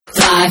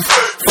5,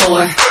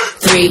 4,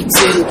 3, 2,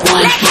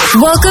 1.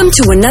 Welcome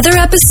to another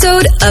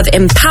episode of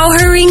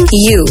Empowering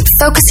You,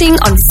 focusing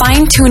on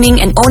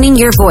fine-tuning and owning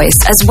your voice,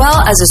 as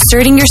well as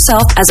asserting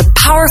yourself as a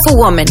powerful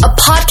woman. A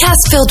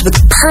podcast filled with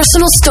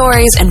personal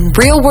stories and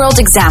real-world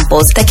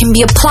examples that can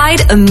be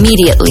applied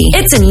immediately.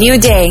 It's a new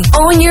day.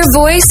 Own your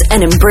voice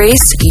and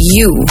embrace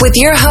you. With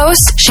your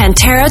host,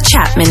 Shantara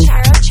Chapman.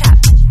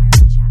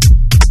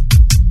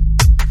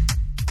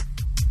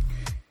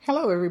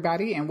 Hello,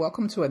 everybody, and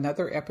welcome to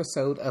another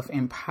episode of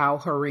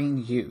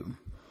Empowering You.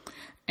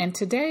 And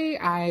today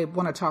I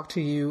want to talk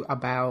to you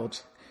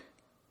about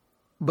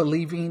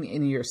believing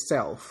in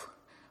yourself,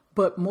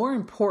 but more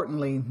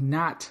importantly,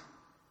 not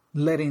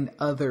letting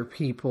other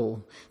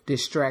people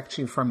distract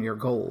you from your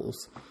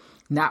goals,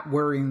 not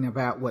worrying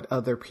about what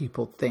other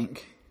people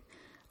think.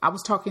 I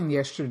was talking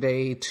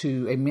yesterday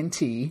to a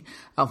mentee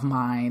of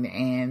mine,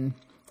 and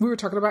we were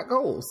talking about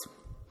goals.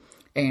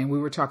 And we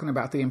were talking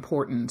about the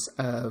importance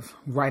of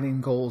writing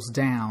goals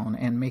down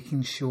and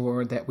making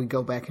sure that we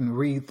go back and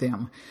read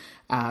them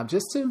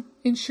just to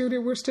ensure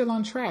that we're still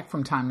on track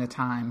from time to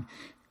time.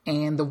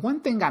 And the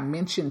one thing I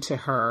mentioned to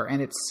her,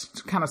 and it's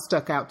kind of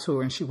stuck out to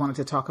her and she wanted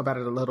to talk about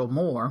it a little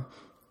more,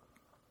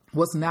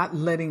 was not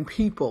letting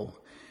people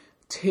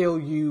tell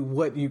you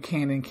what you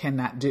can and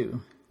cannot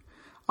do.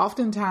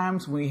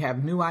 Oftentimes we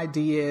have new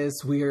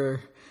ideas,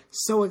 we're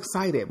so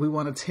excited. We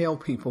want to tell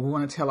people, we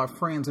want to tell our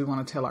friends, we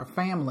want to tell our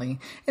family.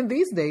 And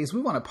these days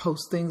we want to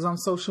post things on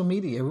social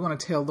media. We want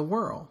to tell the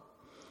world.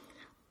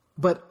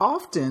 But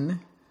often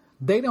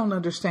they don't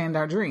understand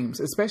our dreams,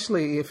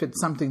 especially if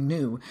it's something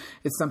new.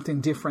 It's something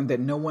different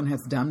that no one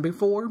has done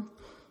before.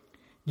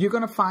 You're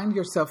going to find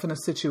yourself in a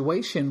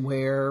situation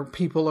where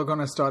people are going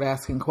to start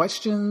asking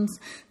questions.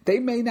 They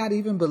may not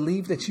even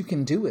believe that you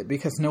can do it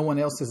because no one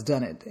else has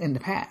done it in the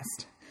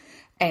past.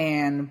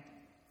 And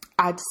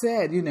I'd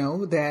said,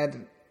 that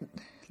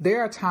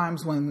there are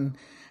times when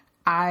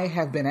I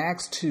have been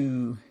asked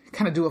to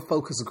kind of do a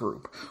focus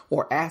group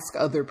or ask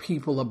other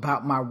people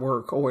about my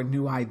work or a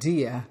new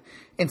idea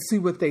and see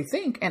what they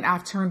think. And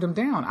I've turned them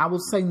down. I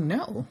will say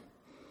no.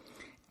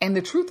 And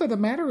the truth of the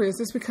matter is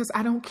because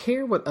I don't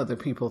care what other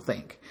people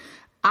think.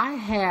 I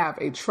have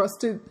a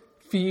trusted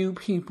few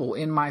people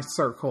in my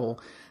circle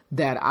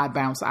that I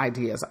bounce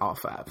ideas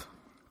off of.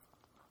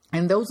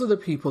 And those are the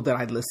people that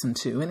I listen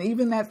to. And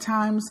even at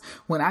times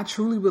when I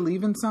truly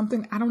believe in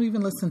something, I don't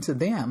even listen to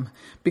them.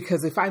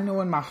 Because if I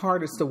know in my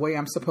heart it's the way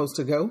I'm supposed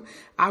to go,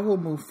 I will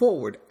move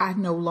forward. I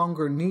no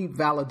longer need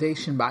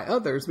validation by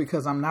others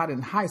because I'm not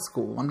in high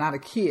school. I'm not a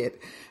kid.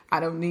 I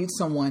don't need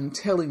someone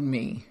telling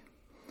me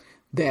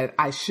that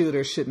I should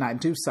or should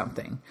not do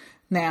something.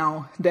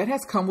 Now, that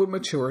has come with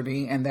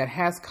maturity and that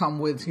has come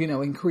with,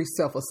 increased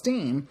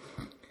self-esteem.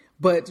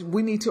 But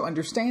we need to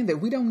understand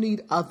that we don't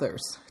need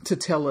others to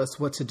tell us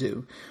what to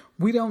do.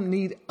 We don't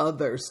need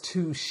others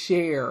to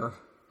share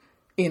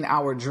in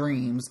our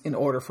dreams in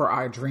order for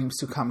our dreams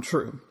to come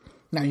true.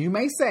 Now, you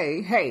may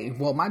say, hey,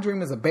 well, my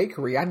dream is a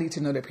bakery. I need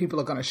to know that people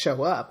are going to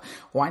show up,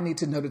 or I need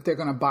to know that they're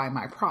going to buy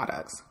my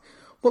products.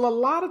 Well, a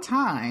lot of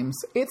times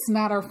it's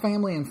not our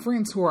family and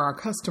friends who are our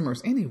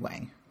customers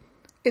anyway.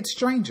 It's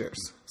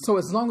strangers. So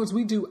as long as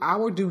we do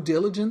our due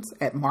diligence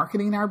at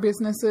marketing our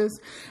businesses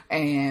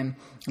and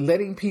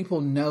letting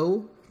people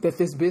know that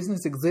this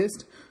business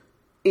exists,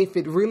 if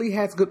it really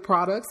has good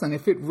products and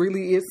if it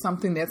really is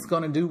something that's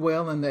going to do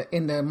well in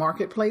the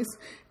marketplace,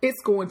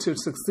 it's going to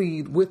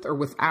succeed with or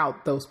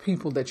without those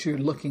people that you're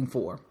looking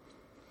for.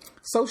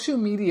 Social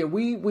media,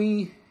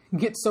 we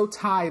get so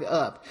tied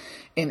up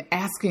in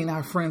asking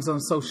our friends on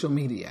social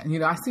media.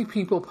 I see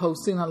people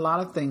posting a lot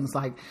of things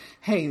like,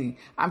 hey,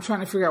 I'm trying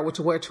to figure out what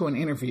to wear to an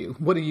interview.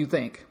 What do you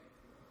think?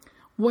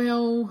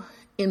 Well,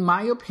 in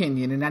my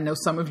opinion, and I know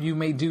some of you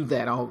may do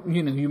that, or,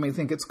 you may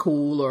think it's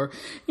cool or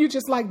you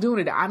just like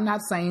doing it. I'm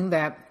not saying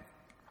that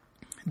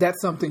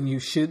that's something you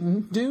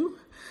shouldn't do.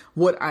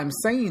 What I'm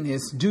saying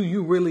is, do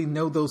you really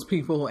know those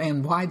people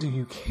and why do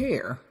you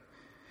care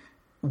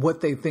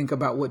what they think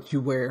about what you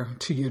wear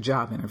to your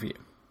job interview?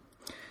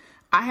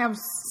 I have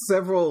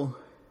several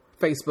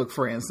Facebook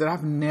friends that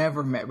I've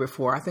never met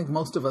before. I think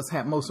most of us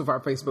have most of our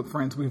Facebook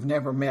friends. We've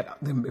never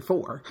met them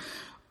before,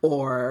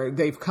 or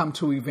they've come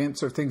to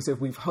events or things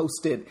that we've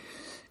hosted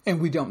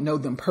and we don't know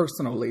them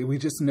personally. We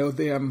just know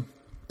them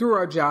through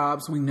our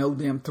jobs. We know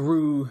them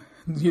through,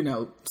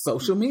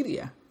 social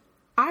media.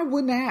 I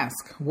wouldn't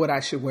ask what I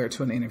should wear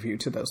to an interview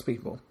to those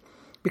people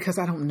because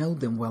I don't know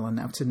them well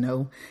enough to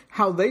know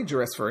how they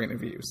dress for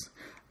interviews.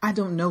 I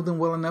don't know them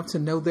well enough to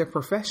know their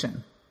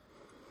profession.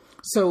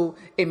 So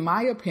in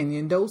my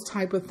opinion, those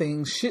type of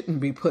things shouldn't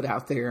be put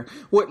out there,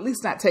 or at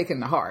least not taken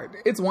to heart.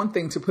 It's one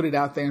thing to put it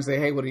out there and say,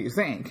 hey, what do you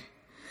think?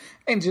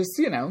 And just,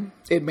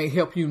 it may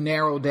help you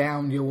narrow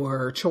down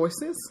your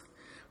choices,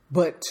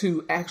 but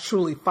to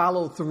actually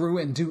follow through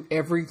and do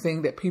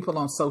everything that people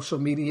on social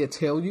media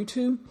tell you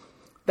to,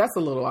 that's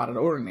a little out of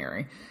the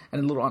ordinary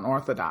and a little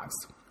unorthodox.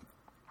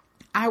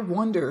 I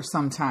wonder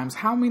sometimes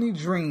how many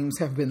dreams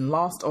have been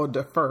lost or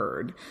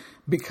deferred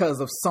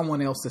because of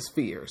someone else's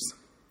fears.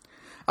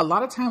 A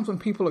lot of times when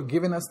people are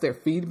giving us their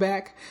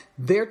feedback,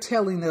 they're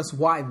telling us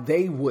why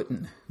they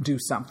wouldn't do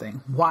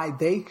something, why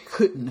they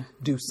couldn't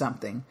do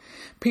something.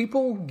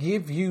 People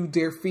give you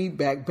their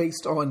feedback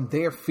based on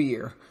their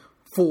fear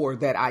for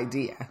that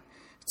idea.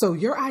 So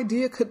your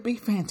idea could be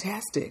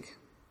fantastic,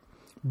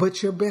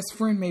 but your best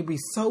friend may be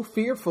so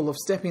fearful of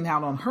stepping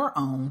out on her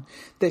own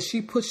that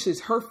she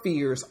pushes her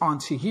fears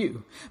onto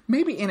you.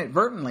 Maybe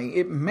inadvertently,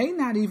 it may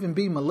not even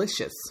be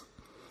malicious,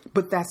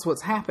 but that's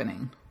what's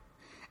happening.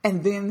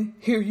 And then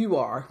here you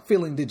are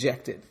feeling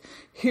dejected.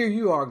 Here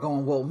you are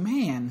going, well,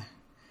 man,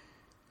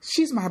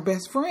 she's my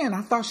best friend.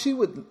 I thought she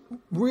would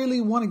really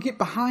want to get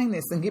behind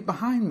this and get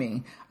behind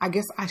me. I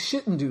guess I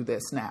shouldn't do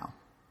this now.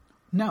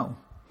 No.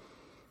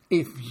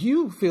 If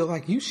you feel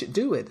like you should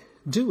do it,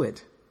 do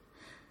it.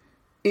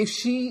 If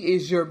she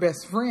is your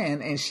best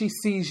friend and she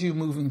sees you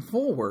moving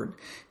forward,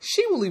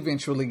 she will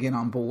eventually get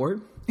on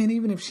board. And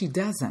even if she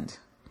doesn't,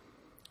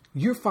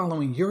 you're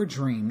following your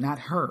dream, not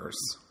hers,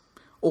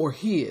 or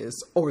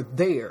his, or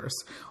theirs,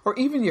 or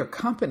even your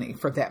company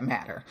for that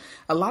matter.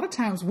 A lot of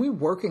times we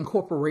work in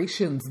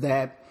corporations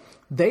that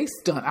they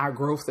stunt our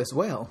growth as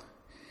well.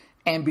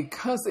 And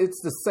because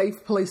it's the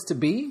safe place to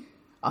be,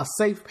 a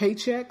safe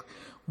paycheck,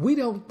 we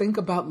don't think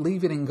about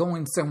leaving and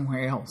going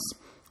somewhere else.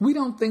 We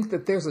don't think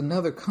that there's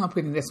another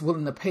company that's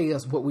willing to pay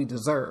us what we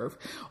deserve,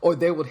 or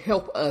they would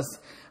help us,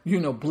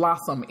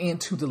 blossom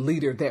into the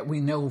leader that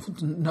we know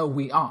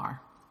we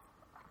are.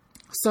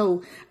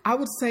 So I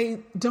would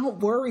say, don't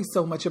worry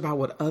so much about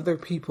what other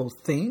people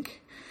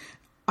think.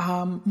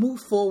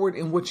 Move forward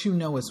in what you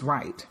know is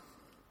right.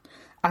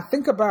 I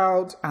think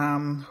about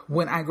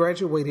when I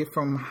graduated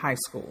from high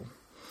school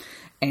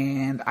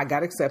and I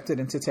got accepted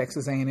into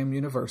Texas A&M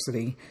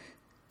University.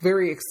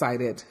 Very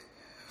excited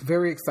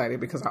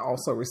because I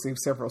also received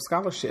several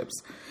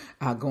scholarships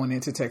going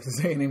into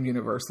Texas A&M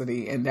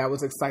University. And that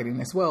was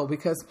exciting as well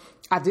because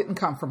I didn't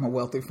come from a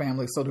wealthy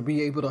family. So to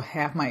be able to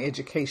have my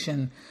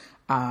education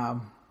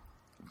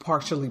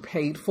partially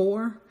paid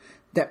for,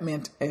 that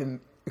meant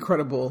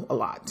a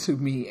lot to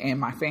me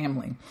and my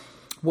family.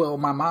 Well,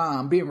 my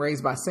mom, being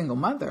raised by a single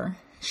mother,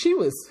 she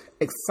was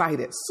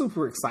excited,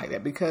 super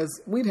excited,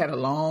 because we'd had a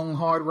long,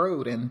 hard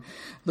road, and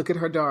look at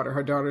her daughter.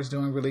 Her daughter's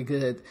doing really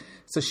good.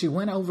 So she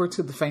went over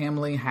to the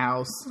family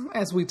house,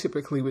 as we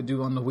typically would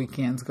do on the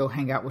weekends, go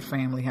hang out with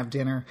family, have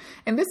dinner.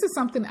 And this is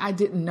something I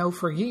didn't know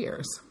for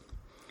years.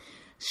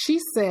 She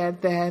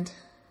said that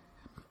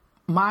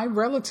my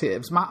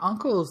relatives, my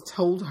uncles,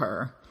 told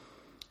her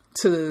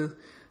to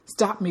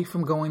stop me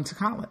from going to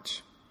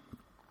college.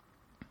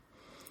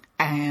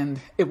 And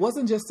it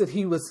wasn't just that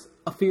he was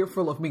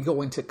fearful of me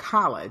going to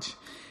college.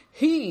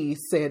 He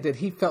said that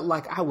he felt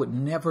like I would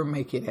never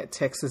make it at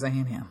Texas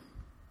A&M.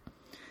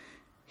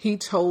 He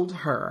told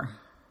her,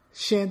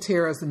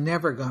 Shantara's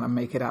never going to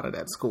make it out of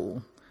that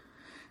school.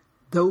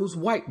 Those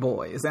white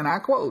boys, and I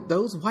quote,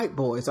 those white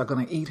boys are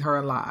going to eat her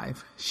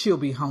alive. She'll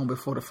be home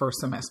before the first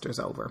semester's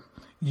over.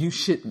 You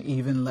shouldn't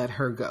even let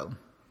her go.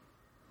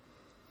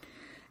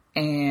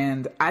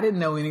 And I didn't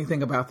know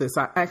anything about this.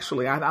 I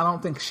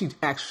don't think she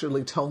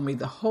actually told me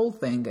the whole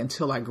thing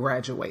until I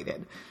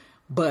graduated.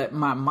 But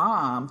my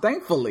mom,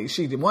 thankfully,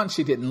 she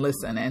didn't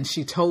listen. And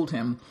she told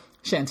him,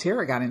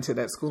 Shantara got into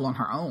that school on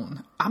her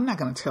own. I'm not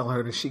going to tell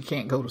her that she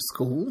can't go to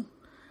school.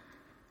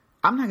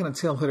 I'm not going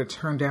to tell her to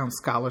turn down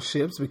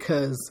scholarships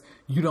because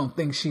you don't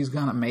think she's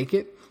going to make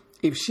it.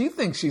 If she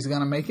thinks she's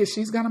going to make it,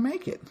 she's going to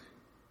make it.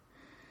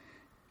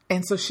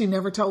 And so she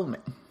never told me.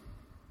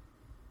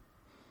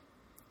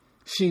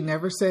 She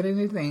never said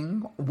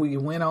anything. We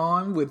went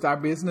on with our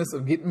business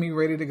of getting me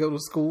ready to go to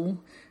school.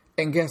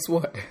 And guess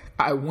what?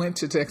 I went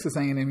to Texas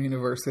A&M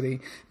University.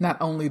 Not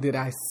only did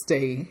I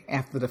stay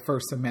after the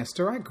first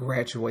semester, I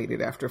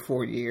graduated after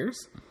 4 years.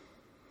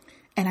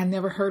 And I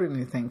never heard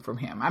anything from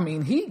him. I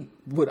mean, he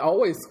would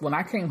always, when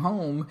I came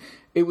home,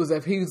 it was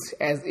as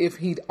if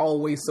he'd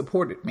always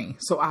supported me.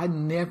 So I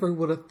never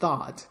would have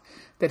thought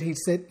that he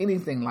said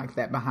anything like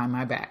that behind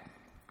my back.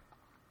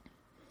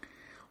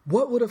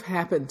 What would have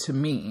happened to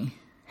me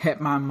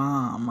had my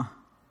mom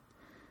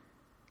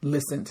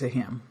listened to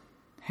him?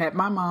 Had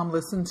my mom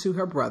listened to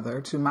her brother,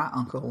 to my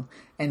uncle,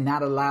 and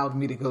not allowed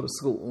me to go to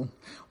school?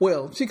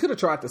 Well, she could have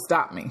tried to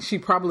stop me. She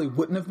probably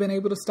wouldn't have been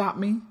able to stop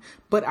me,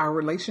 but our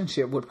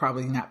relationship would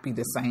probably not be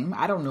the same.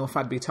 I don't know if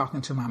I'd be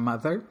talking to my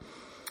mother.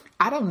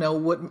 I don't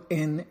know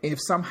if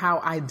somehow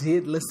I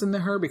did listen to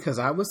her because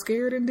I was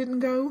scared and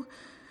didn't go.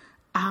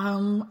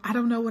 I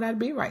don't know what I'd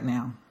be right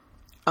now.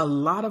 A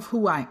lot of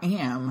who I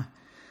am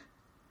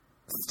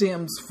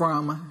stems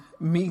from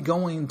me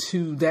going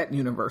to that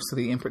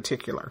university in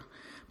particular,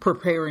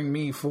 preparing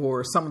me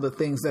for some of the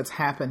things that's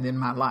happened in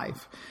my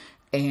life.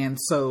 And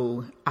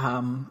so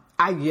I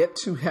have yet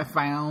to have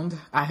found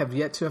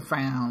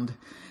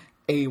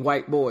a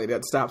white boy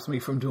that stops me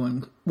from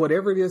doing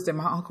whatever it is that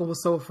my uncle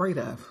was so afraid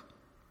of.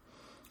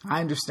 I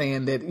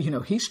understand that,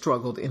 he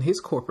struggled in his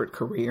corporate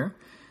career,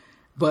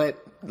 but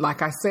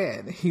like I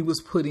said, he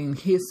was putting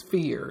his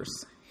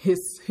fears,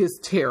 his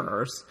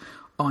terrors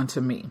onto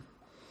me.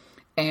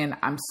 And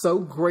I'm so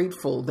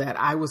grateful that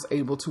I was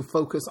able to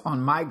focus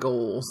on my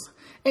goals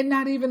and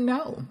not even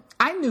know.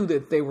 I knew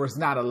that there was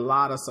not a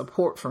lot of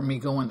support for me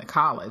going to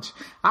college.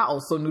 I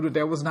also knew that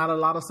there was not a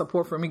lot of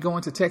support for me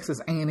going to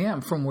Texas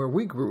A&M from where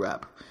we grew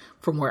up,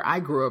 from where I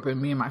grew up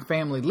and me and my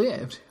family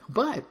lived.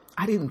 But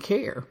I didn't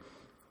care.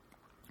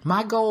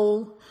 My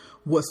goal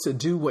was to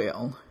do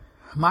well.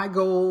 My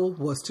goal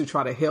was to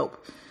try to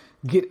help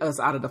get us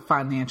out of the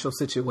financial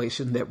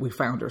situation that we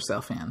found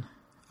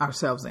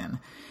ourselves in.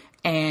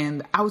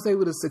 And I was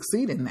able to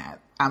succeed in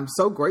that. I'm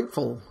so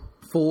grateful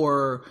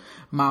for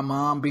my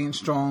mom being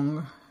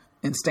strong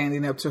and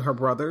standing up to her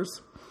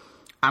brothers.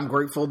 I'm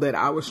grateful that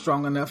I was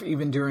strong enough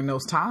even during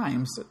those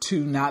times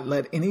to not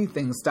let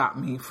anything stop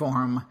me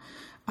from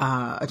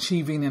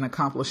achieving and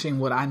accomplishing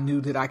what I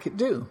knew that I could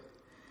do.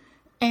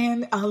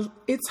 And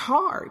it's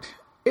hard.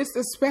 It's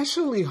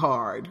especially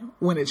hard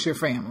when it's your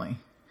family.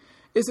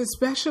 It's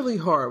especially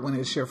hard when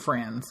it's your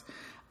friends.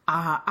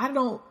 I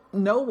don't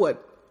know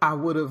what I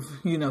would have,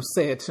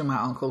 said to my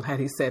uncle had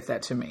he said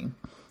that to me.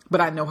 But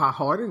I know how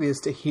hard it is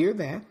to hear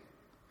that.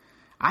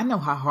 I know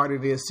how hard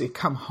it is to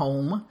come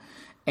home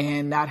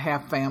and not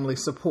have family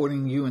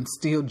supporting you and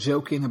still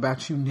joking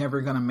about you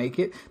never going to make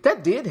it.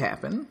 That did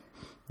happen.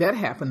 That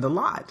happened a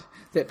lot,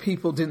 that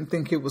people didn't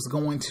think it was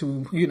going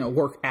to,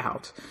 work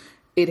out.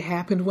 It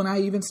happened when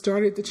I even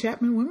started the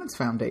Chapman Women's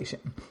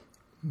Foundation,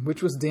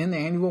 which was then the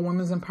annual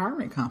Women's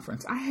Empowerment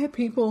Conference. I had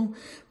people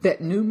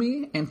that knew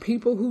me and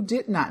people who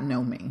did not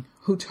know me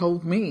who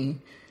told me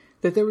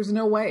that there was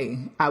no way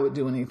I would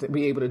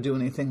be able to do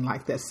anything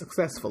like that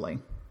successfully.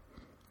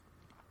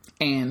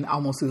 And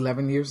almost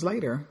 11 years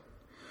later,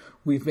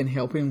 we've been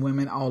helping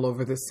women all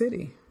over the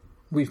city.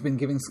 We've been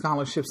giving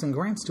scholarships and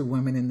grants to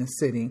women in the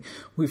city.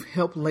 We've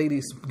helped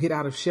ladies get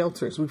out of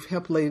shelters. We've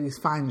helped ladies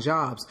find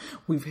jobs.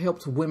 We've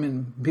helped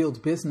women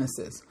build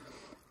businesses.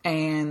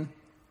 And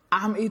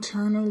I'm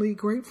eternally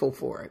grateful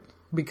for it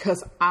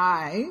because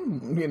I,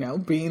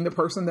 being the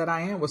person that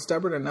I am, was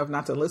stubborn enough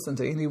not to listen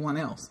to anyone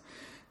else.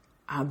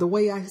 The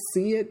way I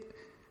see it,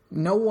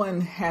 no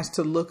one has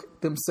to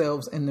look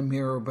themselves in the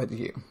mirror but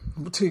you.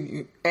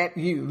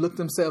 Look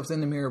themselves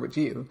in the mirror but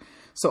you.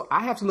 So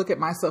I have to look at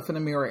myself in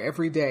the mirror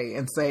every day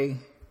and say,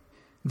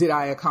 did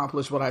I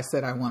accomplish what I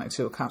said I wanted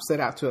to set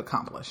out to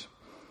accomplish?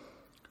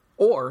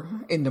 Or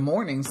in the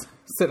mornings,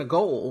 set a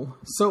goal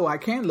so I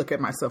can look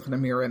at myself in the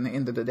mirror at the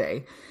end of the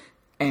day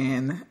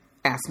and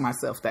ask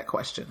myself that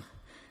question.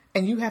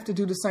 And you have to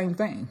do the same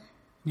thing.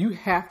 You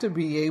have to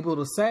be able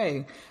to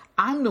say,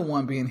 I'm the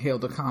one being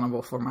held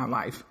accountable for my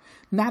life,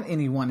 not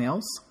anyone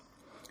else.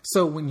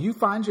 So when you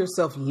find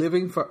yourself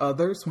living for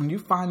others, when you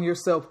find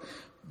yourself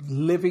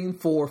living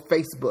for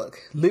Facebook,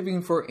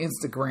 living for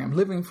Instagram,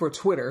 living for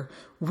Twitter,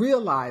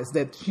 realize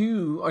that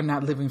you are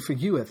not living for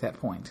you at that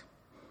point.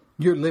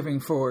 You're living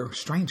for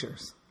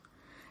strangers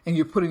and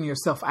you're putting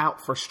yourself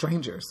out for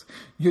strangers.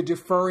 You're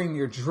deferring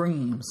your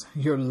dreams,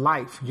 your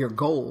life, your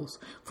goals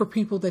for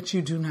people that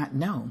you do not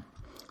know.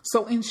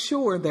 So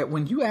ensure that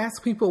when you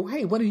ask people,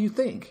 hey, what do you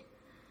think?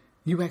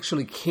 You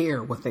actually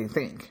care what they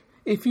think.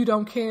 If you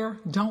don't care,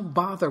 don't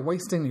bother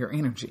wasting your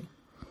energy.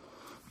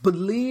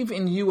 Believe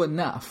in you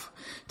enough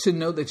to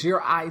know that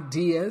your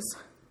ideas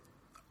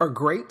are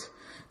great,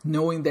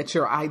 knowing that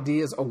your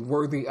ideas are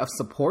worthy of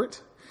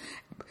support.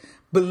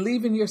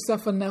 Believe in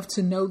yourself enough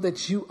to know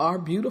that you are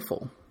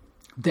beautiful,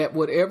 that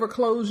whatever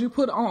clothes you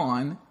put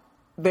on,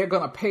 they're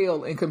going to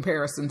pale in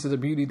comparison to the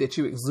beauty that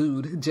you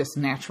exude just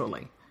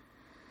naturally.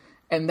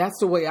 And that's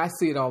the way I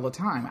see it all the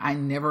time. I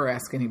never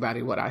ask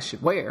anybody what I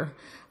should wear.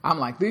 I'm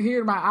like,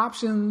 here are my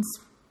options.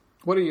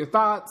 What are your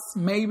thoughts?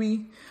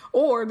 Maybe.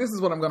 Or this is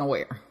what I'm going to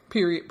wear.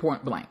 Period.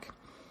 Point blank.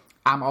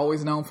 I'm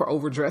always known for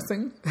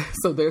overdressing.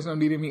 So there's no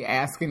need of me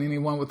asking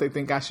anyone what they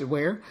think I should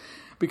wear,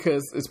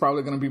 because it's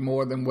probably going to be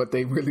more than what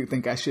they really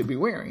think I should be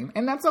wearing.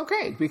 And that's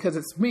okay, because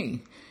it's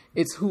me.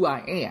 It's who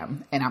I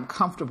am. And I'm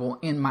comfortable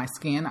in my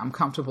skin. I'm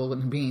comfortable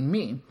in being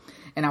me.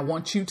 And I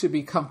want you to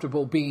be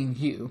comfortable being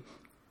you.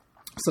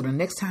 So the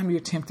next time you're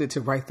tempted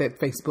to write that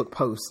Facebook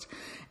post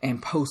and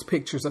post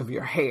pictures of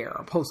your hair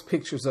or post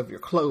pictures of your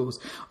clothes,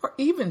 or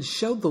even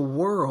show the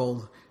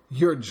world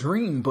your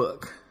dream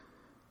book,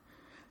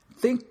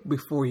 think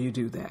before you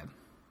do that.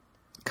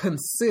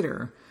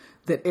 Consider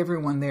that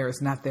everyone there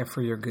is not there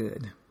for your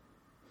good.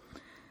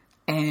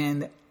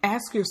 And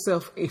ask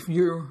yourself if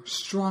you're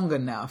strong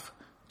enough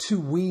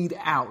to weed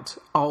out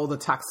all the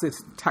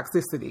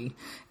toxicity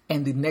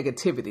and the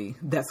negativity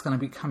that's going to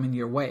be coming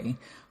your way,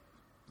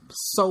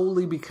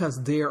 solely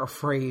because they're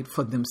afraid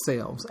for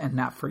themselves and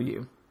not for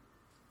you.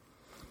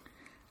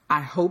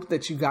 I hope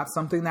that you got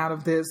something out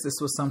of this. This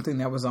was something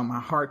that was on my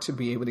heart to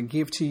be able to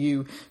give to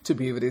you, to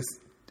be able to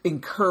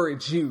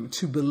encourage you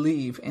to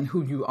believe in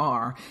who you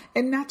are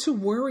and not to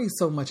worry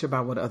so much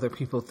about what other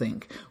people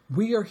think.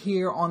 We are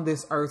here on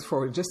this earth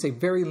for just a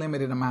very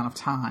limited amount of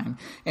time.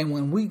 And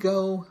when we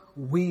go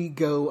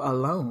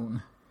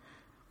alone.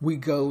 We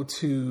go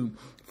to,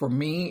 for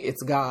me,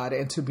 it's God,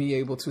 and to be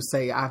able to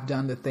say, I've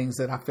done the things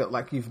that I felt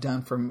like you've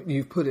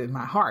put in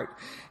my heart.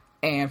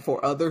 And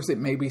for others, it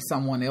may be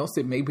someone else.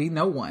 It may be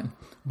no one.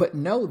 But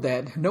know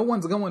that no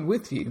one's going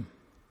with you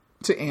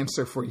to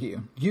answer for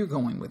you. You're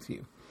going with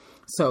you.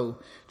 So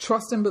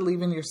trust and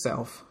believe in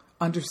yourself.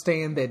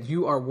 Understand that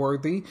you are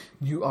worthy.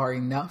 You are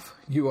enough.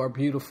 You are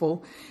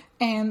beautiful.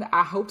 And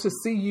I hope to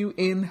see you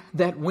in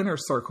that winner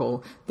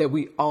circle that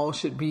we all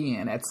should be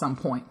in at some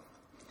point.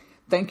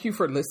 Thank you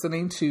for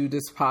listening to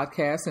this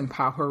podcast,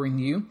 Empowering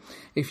You.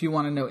 If you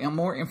want to know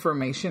more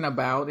information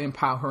about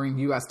Empowering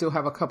You, I still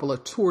have a couple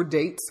of tour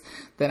dates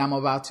that I'm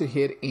about to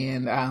hit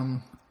in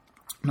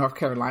North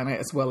Carolina,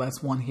 as well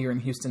as one here in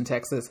Houston,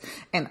 Texas.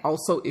 And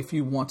also, if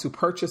you want to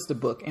purchase the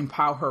book,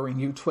 Empowering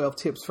You, 12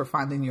 Tips for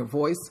Finding Your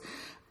Voice,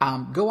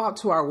 go out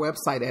to our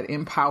website at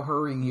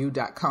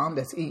empoweringyou.com.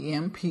 That's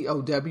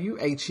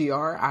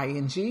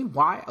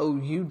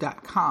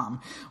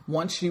empoweringyou.com.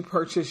 Once you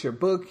purchase your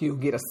book, you'll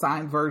get a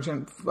signed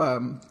version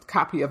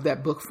copy of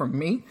that book from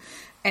me.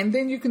 And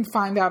then you can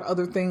find out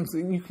other things.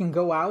 You can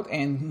go out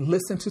and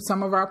listen to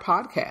some of our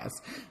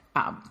podcasts.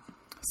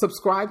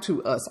 Subscribe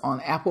to us on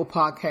Apple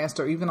Podcasts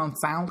or even on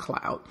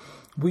SoundCloud.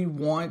 We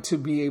want to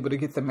be able to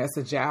get the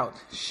message out.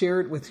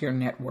 Share it with your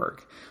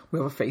network. We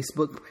have a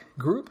Facebook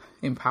group,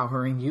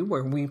 Empowering You,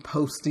 where we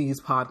post these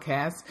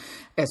podcasts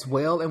as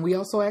well. And we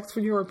also ask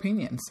for your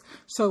opinions.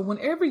 So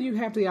whenever you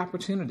have the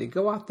opportunity,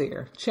 go out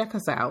there, check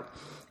us out,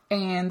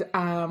 and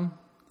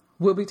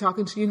we'll be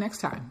talking to you next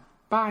time.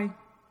 Bye.